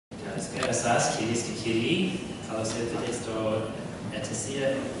esas kiri kalau saya esto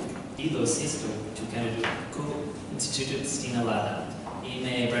etesia ilosisto to Canada Instituto Stinalada.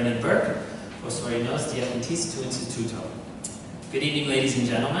 Ime Brendan Burke, Osorinos Diacontis to Instituto. Good evening, ladies and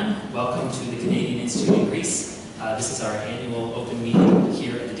gentlemen. Welcome to the Canadian Institute in Greece. This is our annual open meeting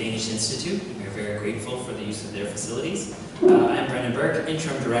here at the Danish Institute. We are very grateful for the use of their facilities. I am Brendan Burke,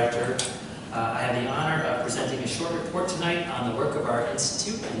 Interim Director. I have the honor of presenting a short report tonight on the work of our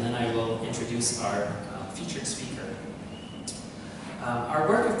institute, and then I will introduce our featured speaker. Our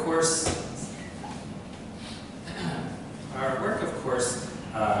work, of course,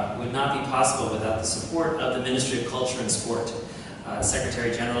 would not be possible without the support of the Ministry of Culture and Sport.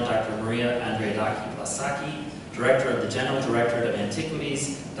 Secretary General Dr. Maria Andreadaki Blasaki, Director of the General Directorate of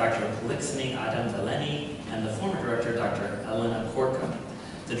Antiquities, Dr. Polixeni Adam Veleni, and the former Director, Dr. Elena Korka.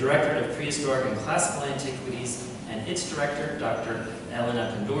 The Directorate of Prehistoric and Classical Antiquities, and its Director, Dr.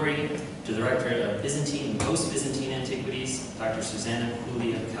 Elena Pandori, the Directorate of Byzantine and Post-Byzantine Antiquities, Dr. Susanna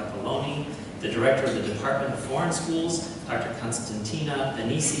Julia Capelloni, the Director of the Department of Foreign Schools, Dr. Constantina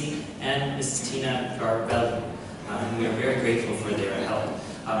Benisi, and Mrs. Tina Garbelli. We are very grateful for their help.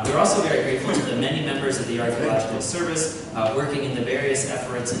 We're also very grateful to the many members of the Archaeological Service working in the various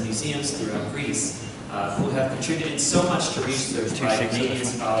efforts and museums throughout Greece who have contributed so much to research by Canadian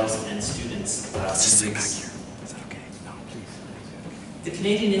scholars and students in Greece. The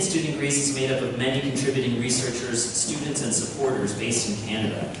Canadian Institute in Greece is made up of many contributing researchers, students, and supporters based in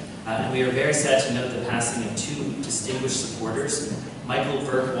Canada. And we are very sad to note the passing of two distinguished supporters, Michael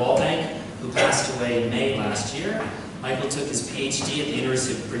Burke Wallbank, who passed away in May last year. Michael took his PhD at the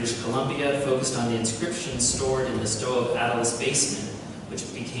University of British Columbia, focused on the inscriptions stored in the Stowe of Attalus basement,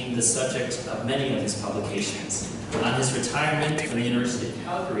 which became the subject of many of his publications. On his retirement from the University of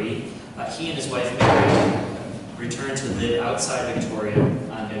Calgary, he and his wife Mary returned to live outside Victoria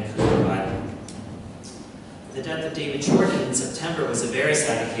on Vancouver Island. The death of David Jordan in September was a very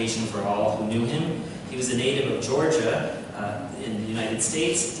sad occasion for all who knew him. He was a native of Georgia in the United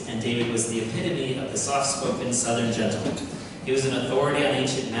States, and David was the epitome of the soft-spoken Southern gentleman. He was an authority on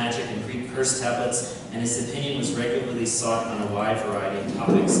ancient magic and Greek curse tablets, and his opinion was regularly sought on a wide variety of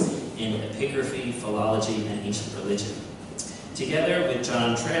topics in epigraphy, philology, and ancient religion. Together with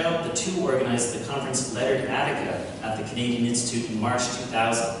John Trail, the two organized the conference Lettered Attica at the Canadian Institute in March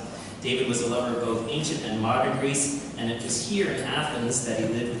 2000. David was a lover of both ancient and modern Greece, and it was here in Athens that he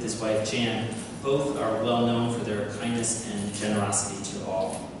lived with his wife Jan. Both are well known for their kindness and generosity to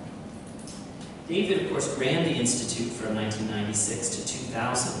all. David, of course, ran the Institute from 1996 to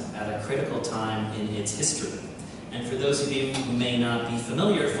 2000 at a critical time in its history. And for those of you who may not be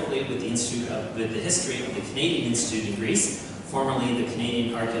familiar fully with the history of the Canadian Institute in Greece, formerly the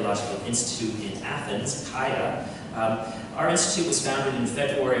Canadian Archaeological Institute in Athens, CAIA, our institute was founded in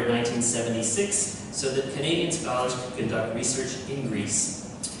February of 1976 so that Canadian scholars could conduct research in Greece.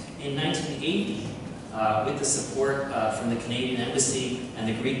 In 1980, with the support from the Canadian Embassy and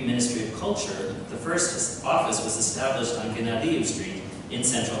the Greek Ministry of Culture, the first office was established on Gennadiou Street in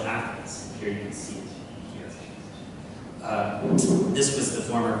central Athens. Here you can see it here. This was the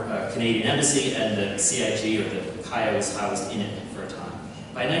former Canadian Embassy, and the CIG, or the CAIA, was housed in it for a time.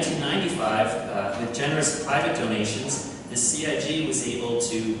 By 1995, with generous private donations, the CIG was able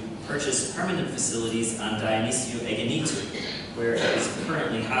to purchase permanent facilities on Dionysiou Egenitou, where it is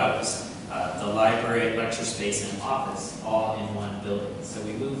currently housed, the library, lecture space, and office, all in one building. So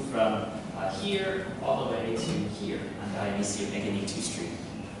we moved from here all the way to here on Dionysiou Egenitou Street.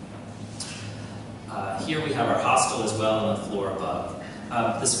 Here we have our hostel as well on the floor above.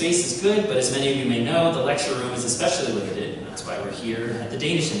 The space is good, but as many of you may know, the lecture room is especially limited, and that's why we're here at the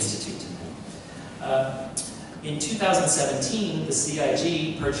Danish Institute tonight. In 2017, the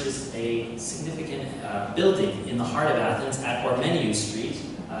CIG purchased a significant building in the heart of Athens at Ormeniou Street,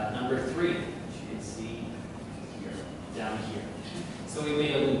 number 3, which you can see here, down here. So we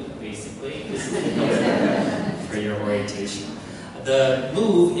made a loop, basically. This is the building for your orientation. The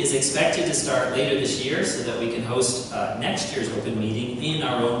move is expected to start later this year so that we can host next year's open meeting in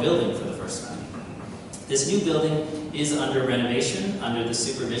our own building for the first time. This new building is under renovation under the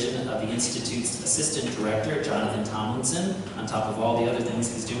supervision of the Institute's Assistant Director, Jonathan Tomlinson, on top of all the other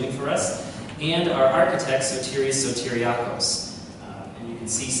things he's doing for us, and our architect, Sotirios Sotiriakos. And you can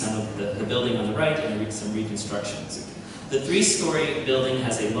see some of the building on the right and some reconstructions. The 3-story building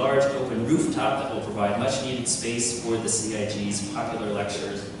has a large open rooftop that will provide much needed space for the CIG's popular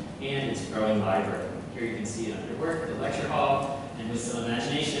lectures and its growing library. Here you can see it under work, the lecture hall, and with some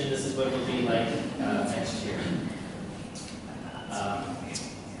imagination, this is what it will be like next year.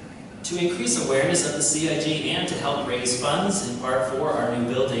 To increase awareness of the CIG and to help raise funds, in part for our new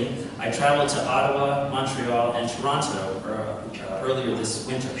building, I traveled to Ottawa, Montreal, and Toronto earlier this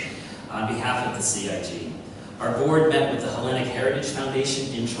winter on behalf of the CIG. Our board met with the Hellenic Heritage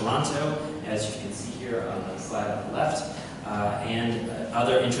Foundation in Toronto, as you can see here on the slide on the left, and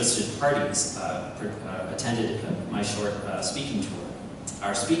other interested parties attended my short speaking tour.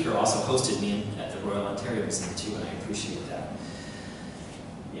 Our speaker also hosted me at the Royal Ontario Museum too, and I appreciate that.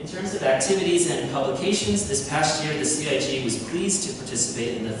 In terms of activities and publications, this past year the CIG was pleased to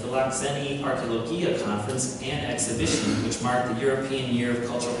participate in the Philoxeni Archeologia Conference and Exhibition, which marked the European Year of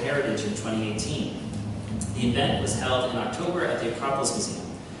Cultural Heritage in 2018. The event was held in October at the Acropolis Museum.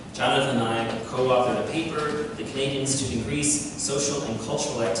 Jonathan and I co-authored a paper, The Canadian Student Greece, Social and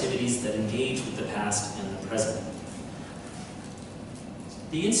Cultural Activities that Engage with the Past and the Present.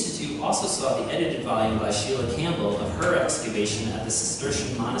 The Institute also saw the edited volume by Sheila Campbell of her excavation at the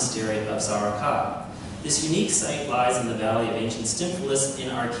Cistercian Monastery of Zarakah. This unique site lies in the valley of ancient Stymphalus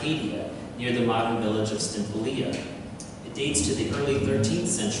in Arcadia, near the modern village of Stymphalia. It dates to the early 13th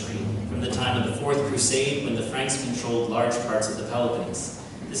century, from the time of the Fourth Crusade, when the Franks controlled large parts of the Peloponnese.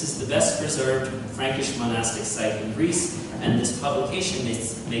 This is the best preserved Frankish monastic site in Greece, and this publication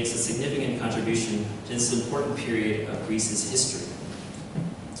makes a significant contribution to this important period of Greece's history.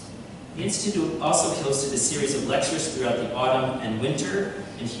 The Institute also hosted a series of lectures throughout the autumn and winter,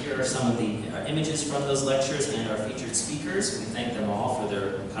 and here are some of the images from those lectures and our featured speakers. We thank them all for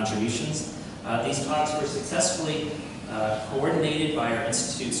their contributions. These talks were successfully coordinated by our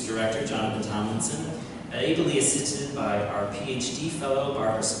Institute's director, Jonathan Tomlinson, ably assisted by our PhD fellow,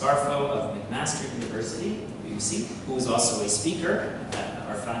 Barbara Scarfo of McMaster University, UC, who was also a speaker,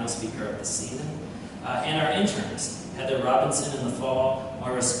 our final speaker of the season, and our interns, Heather Robinson in the fall,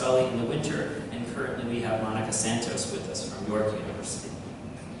 Maura Scully in the winter, and currently we have Monica Santos with us from York University.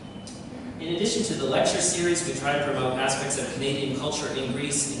 In addition to the lecture series, we try to promote aspects of Canadian culture in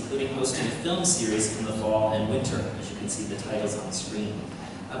Greece, including hosting a film series in the fall and winter, as you can see the titles on the screen.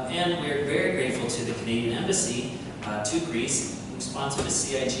 And we're very grateful to the Canadian Embassy to Greece, who sponsored a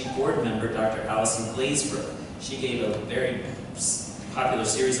CIG board member, Dr. Alison Glazebrook. She gave a very popular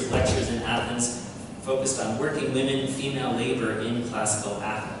series of lectures in Athens focused on working women, female labor in classical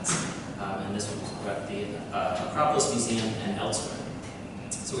Athens. And this was at the Acropolis Museum and elsewhere.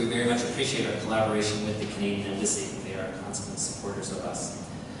 So we very much appreciate our collaboration with the Canadian Embassy. They are constant supporters of us.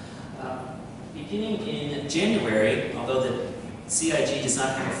 Beginning in January, although the CIG does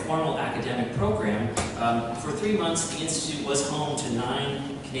not have a formal academic program, for 3 months the Institute was home to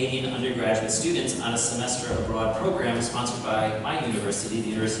 9 Canadian undergraduate students on a semester abroad program sponsored by my university, the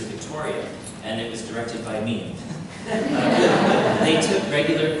University of Victoria, and it was directed by me. They took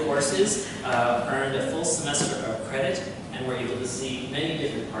regular courses, earned a full semester of credit, and were able to see many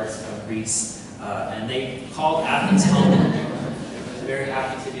different parts of Greece. And they called Athens home. I was very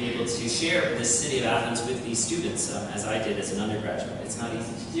happy to be able to share this city of Athens with these students, as I did as an undergraduate. It's not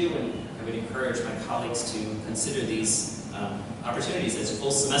easy to do, and I would encourage my colleagues to consider these opportunities as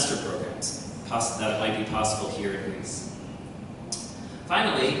full semester programs. That might be possible here in Greece.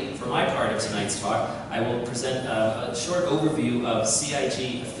 Finally, for my part of tonight's talk, I will present a short overview of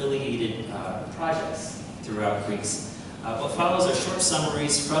CIG-affiliated projects throughout Greece. What follows are short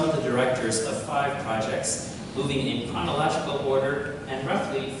summaries from the directors of 5 projects, moving in chronological order and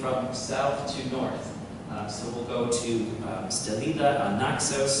roughly from south to north. So we'll go to Stelida on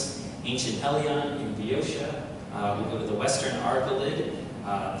Naxos, Ancient Elion in Boeotia, we'll go to the Western Argolid,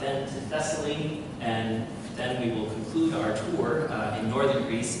 then to Thessaly, and then we will conclude our tour in northern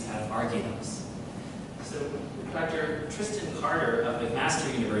Greece at Arginos. So Dr. Tristan Carter of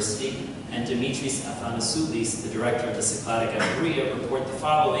McMaster University and Dimitris Athanasoulis, the director of the Cycladic at Berea, report the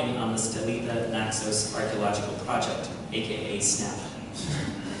following on the Stelida Naxos Archaeological Project, aka SNAP.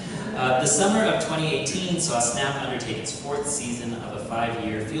 The summer of 2018 saw SNAP undertake its 4th season of a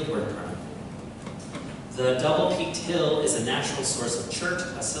 5-year fieldwork program. The double-peaked hill is a natural source of chert,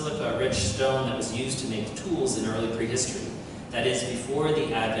 a silica-rich stone that was used to make tools in early prehistory, that is, before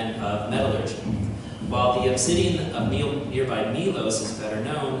the advent of metallurgy. While the obsidian of nearby Milos is better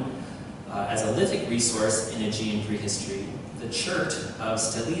known as a lithic resource in Aegean prehistory, the chert of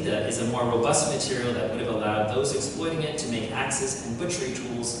Stelida is a more robust material that would have allowed those exploiting it to make axes and butchery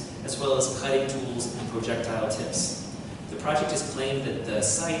tools, as well as cutting tools and projectile tips. The project has claimed that the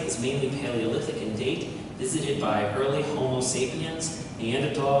site is mainly Paleolithic in date, visited by early Homo sapiens,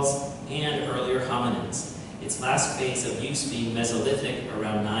 Neanderthals, and earlier hominids, its last phase of use being Mesolithic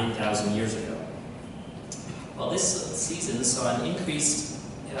around 9,000 years ago. While this season saw an increased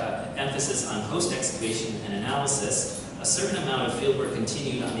emphasis on post-excavation and analysis, a certain amount of fieldwork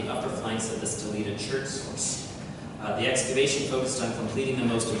continued on the upper flanks of the Stolida church source. The excavation focused on completing the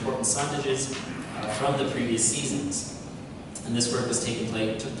most important sondages from the previous seasons. And this work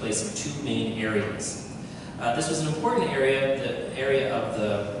took place in two main areas. This was an important area. The area of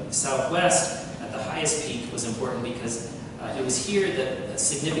the southwest at the highest peak was important because it was here that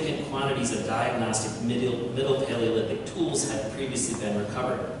significant quantities of diagnostic middle Paleolithic tools had previously been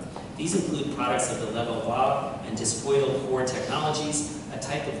recovered. These include products of the Levallois and discoidal core technologies, a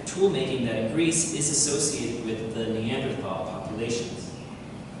type of tool making that in Greece is associated with the Neanderthal populations.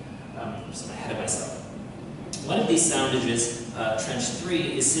 I'm ahead of myself. One of these soundages, Trench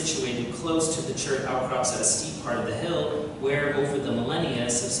 3, is situated close to the church outcrops at a steep part of the hill where, over the millennia,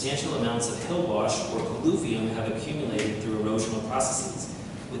 substantial amounts of hill wash or colluvium have accumulated through erosional processes,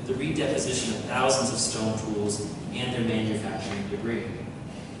 with the redeposition of thousands of stone tools and their manufacturing debris.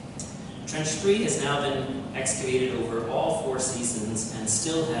 Trench 3 has now been excavated over all 4 seasons and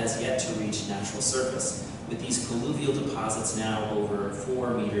still has yet to reach natural surface, with these colluvial deposits now over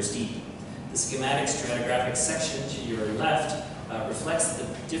 4 meters deep. The schematic stratigraphic section to your left reflects the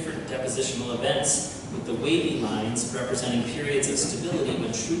different depositional events, with the wavy lines representing periods of stability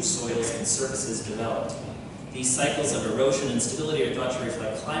when true soils and surfaces developed. These cycles of erosion and stability are thought to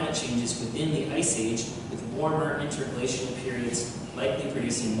reflect climate changes within the Ice Age, with warmer interglacial periods likely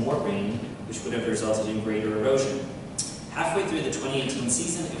producing more rain, which would have resulted in greater erosion. Halfway through the 2018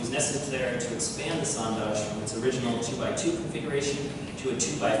 season, it was necessary to expand the sondage from its original 2x2 configuration to a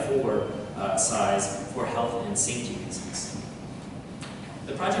 2x4 size for health and safety reasons.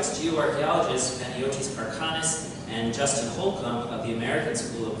 The project's geoarchaeologists, Panagiotis Karkanis and Justin Holcomb of the American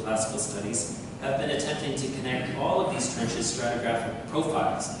School of Classical Studies have been attempting to connect all of these trenches' stratigraphic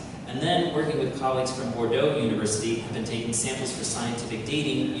profiles, and then, working with colleagues from Bordeaux University, have been taking samples for scientific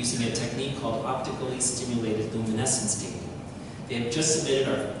dating using a technique called optically stimulated luminescence dating. They have just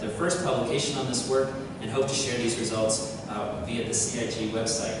submitted their first publication on this work and hope to share these results via the CIG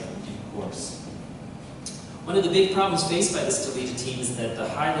website in due course. One of the big problems faced by the Stolida team is that the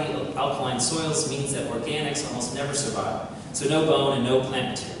highly alkaline soils means that organics almost never survive, so no bone and no plant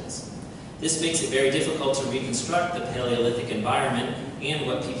materials. This makes it very difficult to reconstruct the Paleolithic environment and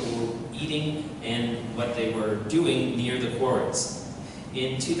what people were eating and what they were doing near the quarries.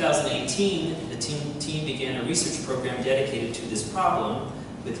 In 2018, the team began a research program dedicated to this problem,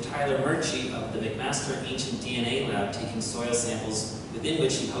 with Tyler Murchie of the McMaster Ancient DNA Lab taking soil samples within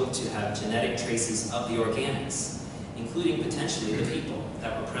which he hoped to have genetic traces of the organics, including potentially the people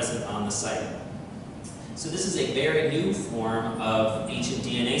that were present on the site. So this is a very new form of ancient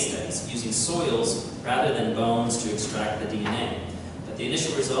DNA studies, using soils rather than bones to extract the DNA. But the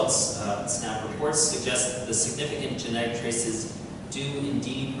initial results, SNAP reports, suggest that the significant genetic traces do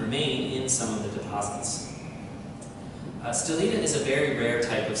indeed remain in some of the deposits. Stolida is a very rare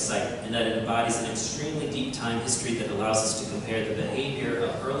type of site in that it embodies an extremely deep time history that allows us to compare the behavior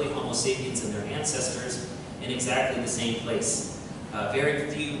of early Homo sapiens and their ancestors in exactly the same place. Very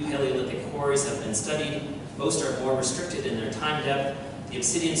few Paleolithic quarries have been studied. Most are more restricted in their time depth, the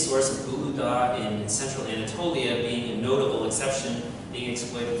obsidian source of Buluda in central Anatolia being a notable exception, being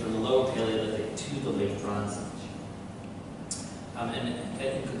exploited from the lower Paleolithic to the late Bronze Age. And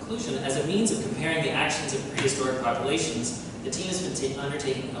in conclusion, as a means of comparing the actions of prehistoric populations, the team has been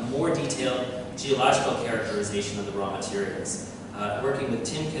undertaking a more detailed geological characterization of the raw materials, working with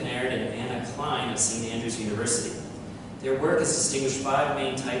Tim Kinnaird and Anna Klein of St. Andrews University. Their work has distinguished 5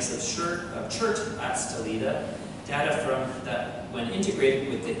 main types of chert at Stolida. Data from that, when integrated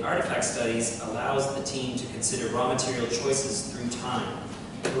with the artifact studies, allows the team to consider raw material choices through time.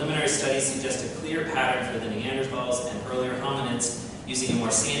 Preliminary studies suggest a clear pattern for the Neanderthals and earlier hominids, using a more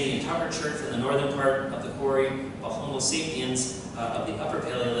sandy and tougher chert from the northern part of the quarry, while Homo sapiens of the upper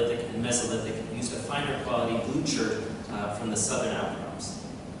Paleolithic and Mesolithic used a finer quality blue chert from the southern outcrops.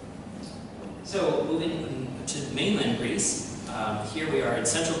 So, moving to mainland Greece, here we are in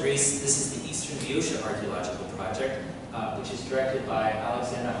central Greece. This is the Eastern Boeotia Archaeological Project, which is directed by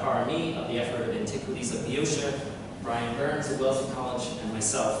Alexander Harami of the Effort of Antiquities of Boeotia, Brian Burns of Wellesley College, and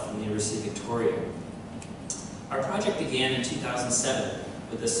myself from the University of Victoria. Our project began in 2007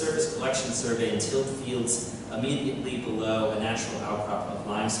 with a surface collection survey in tilled fields immediately below a natural outcrop of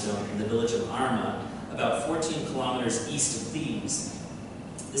limestone in the village of Arma, about 14 kilometers east of Thebes.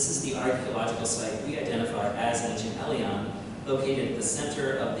 This is the archaeological site we identify as Ancient Elion, located at the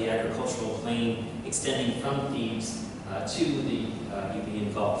center of the agricultural plain extending from Thebes to the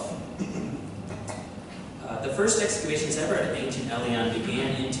Euboean Gulf. The first excavations ever at Ancient Elion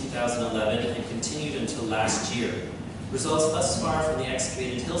began in 2011 and continued until last year. Results thus far from the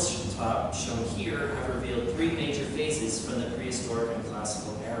excavated hilltop shown here have revealed three major phases from the prehistoric and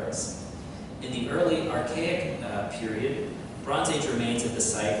classical eras. In the early Archaic period, Bronze Age remains at the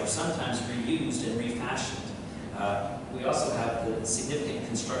site were sometimes reused and refashioned. We also have the significant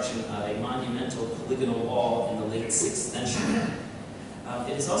construction of a monumental polygonal wall in the late 6th century.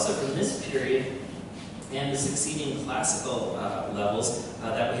 It is also from this period and the succeeding classical levels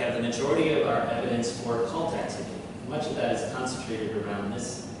that we have the majority of our evidence for cult activity. Much of that is concentrated around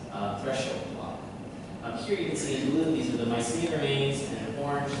this threshold block. Here you can see in blue, these are the Mycenaean remains, and in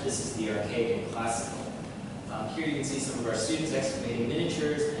orange, this is the Archaic and classical. Here you can see some of our students excavating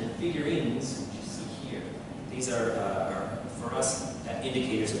miniatures and figurines, which you see here. These are for us,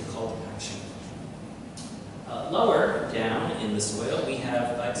 indicators of cult action. Lower down in the soil, we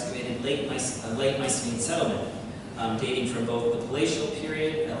have excavated late Mycenaean settlement, dating from both the Palatial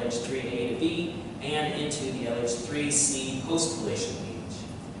period, LH3A to B, and into the LH3C post-Palatial age.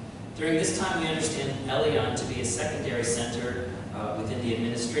 During this time, we understand Elion to be a secondary center within the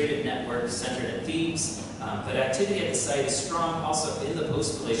administrative network centered at Thebes, but activity at the site is strong also in the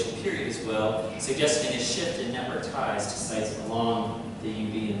post-Palatial period as well, suggesting a shift in network ties to sites along the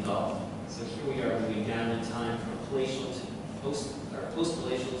Euboean Gulf. So here we are moving down in time from Palatial to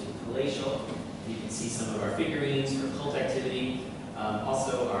post-Palatial to Palatial. You can see some of our figurines for cult activity,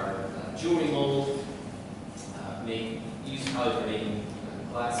 also our jewelry mold, used probably for making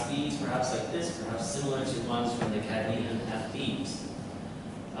glass beads, perhaps like this, perhaps similar to ones from the Cadmean at Thebes.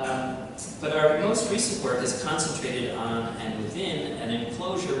 But our most recent work is concentrated on and within an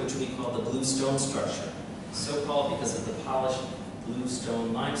enclosure which we call the blue stone structure, so called because of the polished blue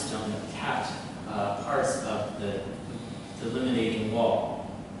stone limestone that capped parts of the eliminating wall.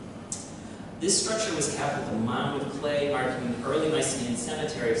 This structure was capped with a mound of clay marking an early Mycenaean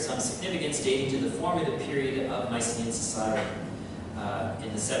cemetery of some significance dating to the formative period of Mycenaean society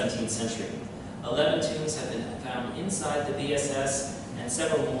in the 17th century. 11 tombs have been found inside the BSS and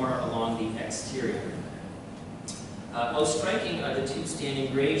several more along the exterior. Most striking are the two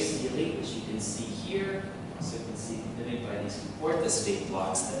standing grave stelae, which you can see here. So you can see mimicked by these orthostate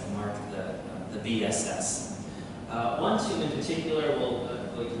blocks that mark the BSS. One tomb in particular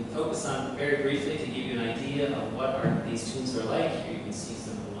we can focus on very briefly to give you an idea of what these tombs are like. Here you can see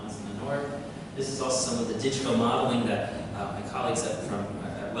some of the ones in the north. This is also some of the digital modeling that my colleagues at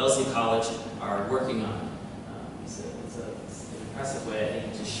Wellesley College are working on. It's an impressive way, I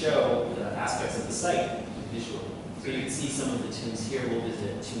think, to show the aspects of the site visually. So you can see some of the tombs here. We'll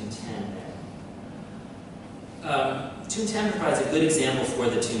visit Tomb 10 there. Tomb 10 provides a good example for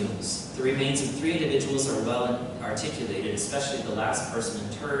the tombs. The remains of 3 individuals are well articulated, especially the last person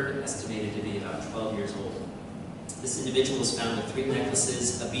interred, estimated to be about 12 years old. This individual was found with 3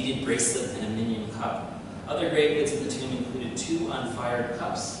 necklaces, a beaded bracelet, and a minion cup. Other grave goods in the tomb included 2 unfired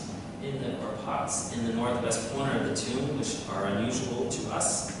cups or pots in the northwest corner of the tomb, which are unusual to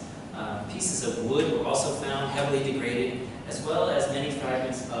us. Pieces of wood were also found, heavily degraded, as well as many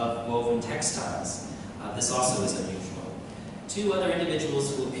fragments of woven textiles. This also is unusual. 2 other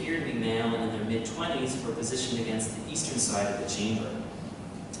individuals who appear to be male and in their mid-20s were positioned against the eastern side of the chamber.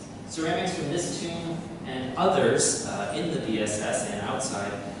 Ceramics from this tomb and others in the BSS and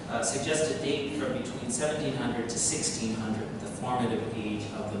outside suggest a date from between 1700 to 1600, the formative age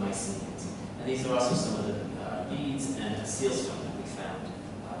of the Mycenaeans. And these are also some of the beads and sealstone that we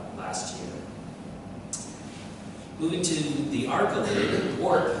found last year. Moving to the Argolid,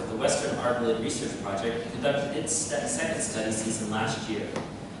 Burke, the Western Argolid Research Project, conducted its second study season last year.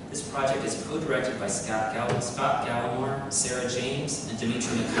 This project is co-directed by Scott Gallimore, Sarah James, and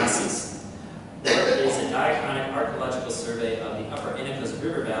Dimitri Mikassis. Burke is a diachronic archaeological survey of the upper Inukos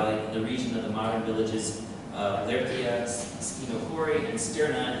River Valley in the region of the modern villages of Lerkia, Skinokori, and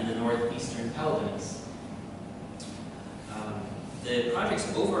Sterna in the northeastern Peloponnese. The project's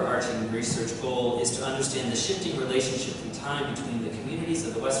overarching research goal is to understand the shifting relationship in time between the communities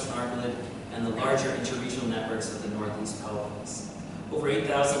of the Western Argolid and the larger interregional networks of the northeast Peloponnese. Over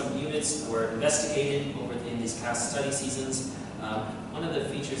 8,000 units were investigated in these past study seasons. One of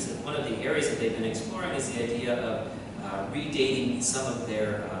the areas that they've been exploring is the idea of redating some of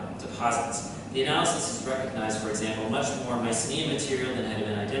their deposits. The analysis has recognized, for example, much more Mycenaean material than had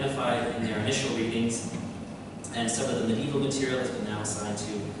been identified in their initial readings, and some of the medieval material has been now assigned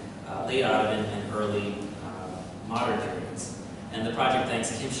to late Ottoman and early modern periods. And the project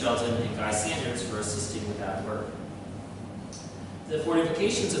thanks Kim Shelton and Guy Sanders for assisting with that work. The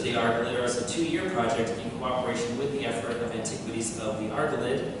fortifications of the Argolid are a 2-year project in cooperation with the effort of Antiquities of the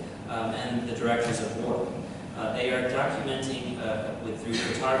Argolid and the directors of Burke. They are documenting through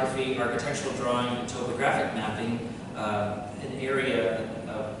photography, architectural drawing, and topographic mapping an area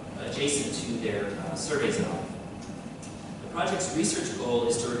adjacent to their survey zone. The project's research goal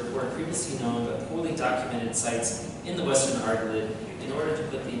is to report previously known but poorly documented sites in the Western Argolid in order to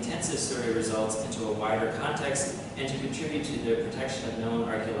put the intensive survey results into a wider context and to contribute to the protection of known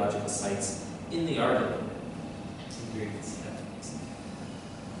archaeological sites in the Argolid. Here you can see that.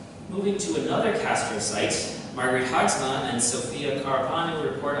 Moving to another Castro site, Margaret Hogsma and Sofia Carapanu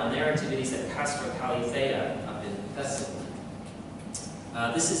report on their activities at Castro Calithea up in Thessaly.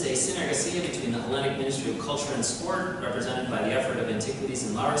 This is a synergia between the Hellenic Ministry of Culture and Sport, represented by the effort of Antiquities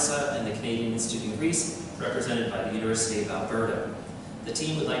in Larissa, and the Canadian Institute in Greece, represented by the University of Alberta. The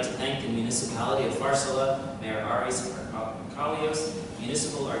team would like to thank the municipality of Farsala, Mayor Aris Kalios,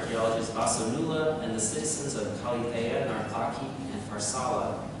 municipal archaeologist Vaso Nula, and the citizens of Calithea, Narthaki, and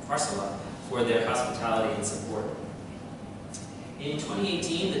Farsala for their hospitality and support. In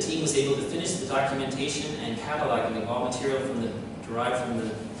 2018, the team was able to finish the documentation and cataloging of all material derived from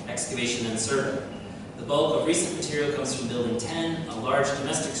the excavation and survey. The bulk of recent material comes from Building 10, a large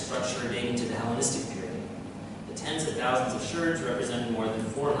domestic structure dating to the Hellenistic period. The tens of thousands of sherds represented more than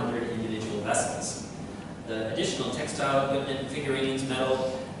 400 individual vessels. The additional textile equipment, figurines,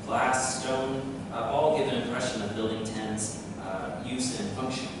 metal, glass, stone, all give an impression of Building 10's use and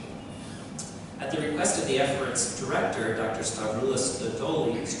function. At the request of the effort's director, Dr. Stavroulis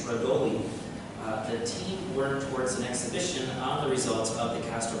Stradoli, the team worked towards an exhibition on the results of the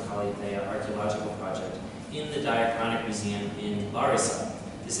Castro Calithea archaeological project in the Diachronic Museum in Larissa.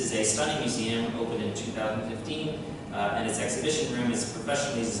 This is a stunning museum opened in 2015, and its exhibition room is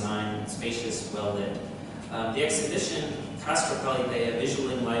professionally designed, spacious, well lit. The exhibition, Castro Calithea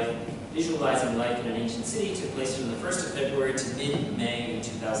Visualizing Life in an Ancient City, took place from the 1st of February to mid-May in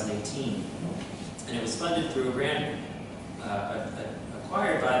 2018. And it was funded through a grant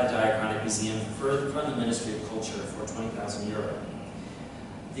acquired by the Diachronic Museum from the Ministry of Culture for €20,000.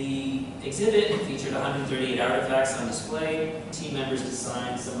 The exhibit featured 138 artifacts on display. Team members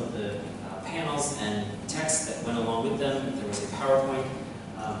designed some of the panels and text that went along with them. There was a PowerPoint.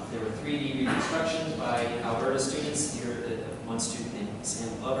 There were 3D reconstructions by Alberta students, here one student named Sam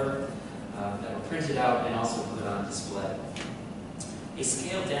Glover, that were printed out and also put on display. A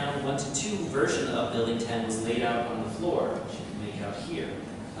scaled-down 1:2 version of Building 10 was laid out on the floor, which you can make out here.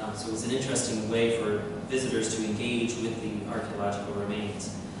 So it was an interesting way for visitors to engage with the archaeological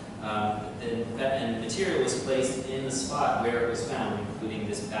remains. And material was placed in the spot where it was found, including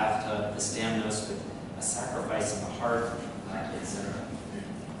this bathtub, the stamnos with a sacrifice of a heart, etc.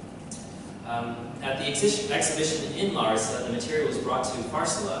 At the exhibition in Larissa, the material was brought to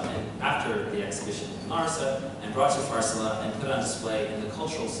Farsala, and after the exhibition in Larissa, and brought to Farsala and put on display in the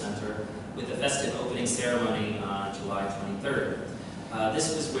Cultural Center with a festive opening ceremony on July 23rd.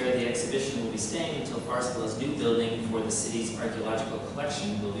 This was where the exhibition will be staying until Farsala's new building for the city's archaeological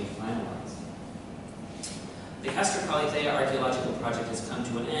collection will be finalized. The Castro Calithea archaeological project has come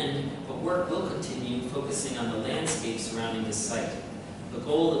to an end, but work will continue focusing on the landscape surrounding this site. The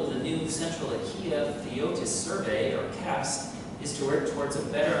goal of the new Central Achaea Theotis Survey, or CAPS, is to work towards a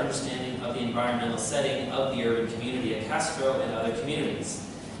better understanding of the environmental setting of the urban community at Castro and other communities.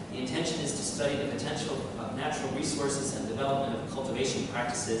 The intention is to study the potential of natural resources and development of cultivation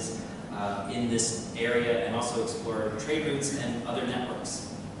practices in this area, and also explore trade routes and other networks.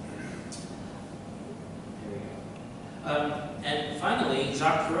 There we go. And finally,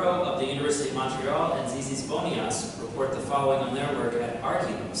 Jacques Perrault of the University of Montreal and Zizis Bonias report the following on their work at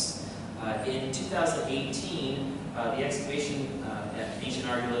Archelos. In 2018, the excavation at Ancient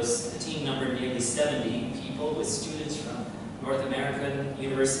Archelos, the team numbered nearly 70 people, with students from North American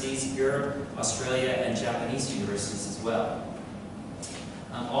universities, Europe, Australia, and Japanese universities as well.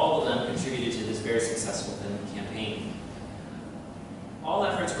 All of them contributed to this very successful campaign. All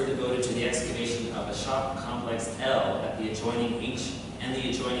efforts were devoted to the excavation of a shop complex L at the adjoining H and the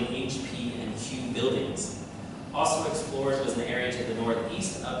adjoining HP and Q buildings. Also explored was an area to the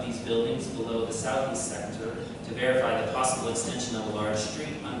northeast of these buildings below the southeast sector to verify the possible extension of a large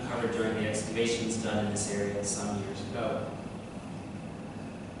street uncovered during the excavations done in this area some years ago.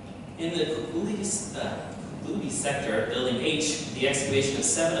 In the Kukuludi sector, Building H, the excavation of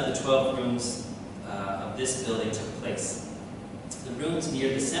 7 of the 12 rooms of this building took place. The rooms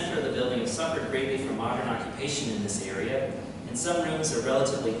near the center of the building have suffered greatly from modern occupation in this area. In some rooms, a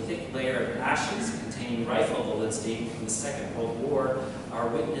relatively thick layer of ashes containing rifle bullets dating from the Second World War are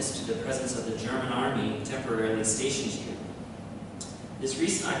witness to the presence of the German army temporarily stationed here. This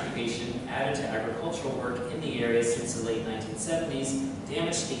recent occupation, added to agricultural work in the area since the late 1970s,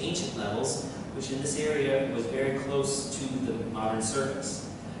 damaged the ancient levels, which in this area was very close to the modern surface.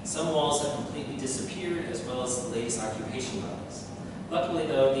 Some walls have completely disappeared, as well as the latest occupation levels. Luckily,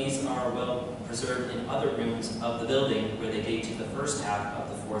 though, these are well preserved in other rooms of the building where they date to the first half of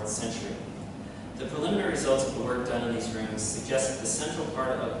the 4th century. The preliminary results of the work done in these rooms suggest that the central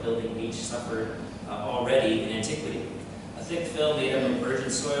part of Building H suffered already in antiquity. A thick fill made up of virgin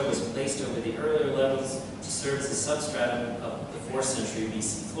soil was placed over the earlier levels to serve as a substratum of the 4th century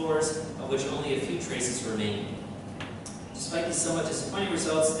BC floors, of which only a few traces remain. Despite these somewhat disappointing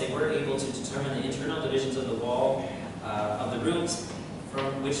results, they were able to determine the internal divisions of the wall of the rooms,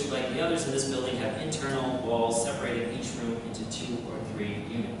 from which, like the others in this building, have internal walls separating each room into 2 or 3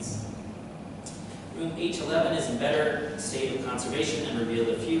 units. Room H11 is in better state of conservation and revealed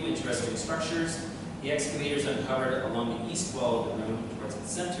a few interesting structures. The excavators uncovered along the east wall of the room, towards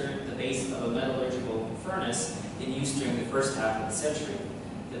its center, the base of a metallurgical furnace in use during the first half of the century.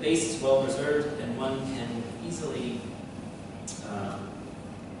 The base is well preserved, and one can easily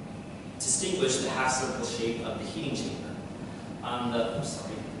distinguish the half-circle shape of the heating chamber. On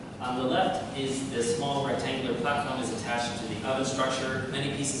the left is the small rectangular platform is attached to the oven structure.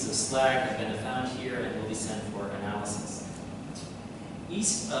 Many pieces of slag have been found here and will be sent for analysis.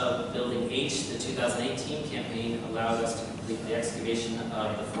 East of Building H, the 2018 campaign allowed us to complete the excavation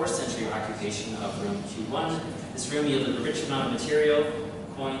of the 4th century occupation of room Q1. This room yielded a rich amount of material,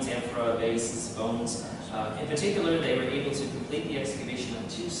 coins, amphora, vases, bones. In particular, they were able to complete the excavation of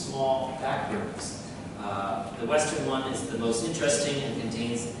 2 small back rooms. The western one is the most interesting and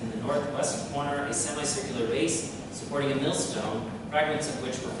contains in the northwest corner a semicircular base supporting a millstone, fragments of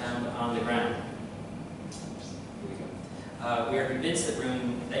which were found on the ground. They are convinced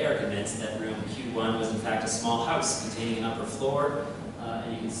that room Q1 was in fact a small house containing an upper floor,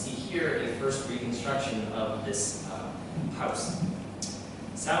 and you can see here a first reconstruction of this house.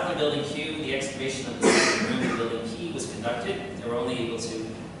 South of Building Q, the excavation of the second room of Building P was conducted. They were only able to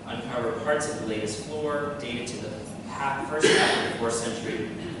uncover parts of the latest floor, dated to the first half of the 4th century,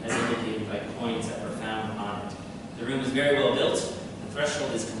 as indicated by coins that were found on it. The room is very well built. The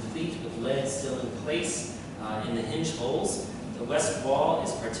threshold is complete with lead still in place in the hinge holes. The west wall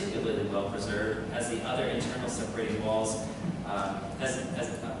is particularly well preserved, as the other internal separating walls, as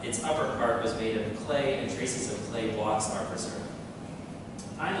its upper part was made of clay, and traces of clay blocks are preserved.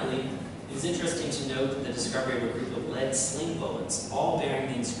 Finally, it is interesting to note the discovery of a group of lead sling bullets, all bearing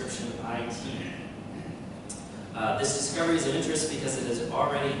the inscription IT. This discovery is of interest because they had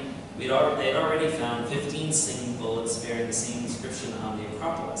already found 15 sling bullets bearing the same inscription on the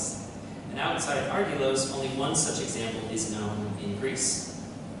Acropolis. And outside Argylos, only one such example is known in Greece.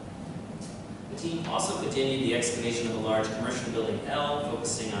 The team also continued the excavation of a large commercial building L,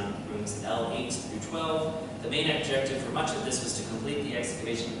 focusing on rooms L8 through 12. The main objective for much of this was to complete the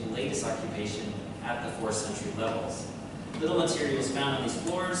excavation of the latest occupation at the 4th century levels. Little material was found on these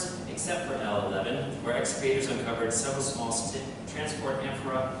floors, except for L11, where excavators uncovered several small transport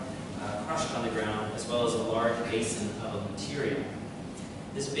amphora crushed on the ground, as well as a large basin of material.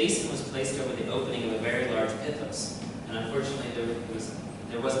 This basin was placed over the opening of a very large pithos, and unfortunately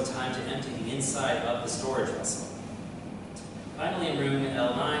there wasn't time to empty the inside of the storage vessel. Finally, in room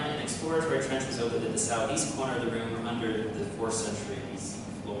L9, an exploratory trench was opened at the southeast corner of the room under the 4th century BC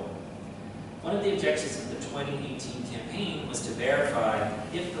floor. One of the objectives of the 2018 campaign was to verify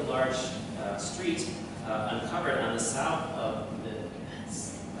if the large street uncovered on the south of the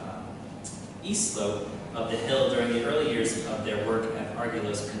east slope of the hill during the early years of their work at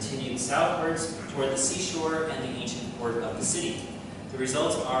Argylos continued southwards toward the seashore and the ancient port of the city. The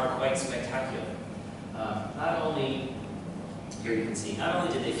results are quite spectacular. Here you can see, not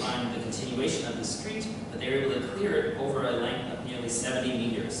only did they find the continuation of the street, but they were able to clear it over a length of nearly 70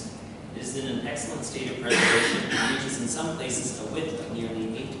 meters. It is in an excellent state of preservation and reaches in some places a width of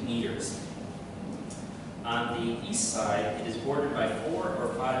nearly 8 meters. On the east side, it is bordered by 4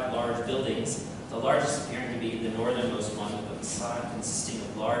 or 5 large buildings, the largest appearing to be the northernmost one, with a facade consisting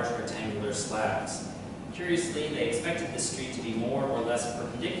of large rectangular slabs. Curiously, they expected this street to be more or less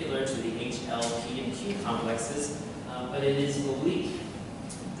perpendicular to the H, L, P, and Q complexes, but it is oblique,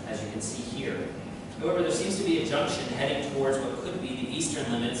 as you can see here. However, there seems to be a junction heading towards what could be the eastern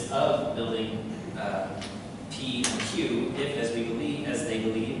limits of building P and Q, if, as they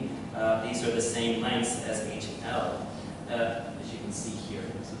believe, these are the same lengths as H and L, as you can see here.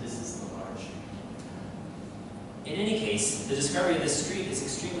 So this is the large. In any case, the discovery of this street is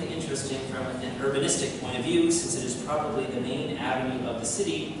extremely interesting from an urbanistic point of view, since it is probably the main avenue of the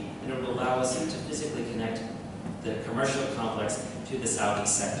city, and it will allow us to physically connect the commercial complex to the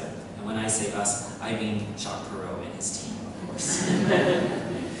southeast sector. And when I say us, I mean Jacques Perot and his team, of course.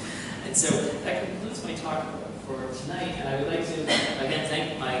 And so that concludes my talk for tonight, and I would like to again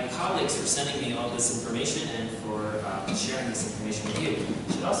thank my colleagues for sending me all this information and for sharing this information with you.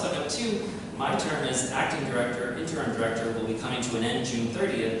 I should also note too, my term as acting director, interim director, will be coming to an end June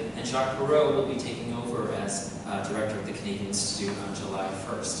 30th, and Jacques Perreault will be taking over as director of the Canadian Institute on July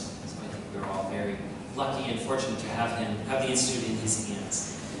 1st. So I think we're all very lucky and fortunate to have the Institute in his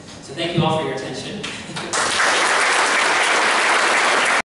hands. So thank you all for your attention.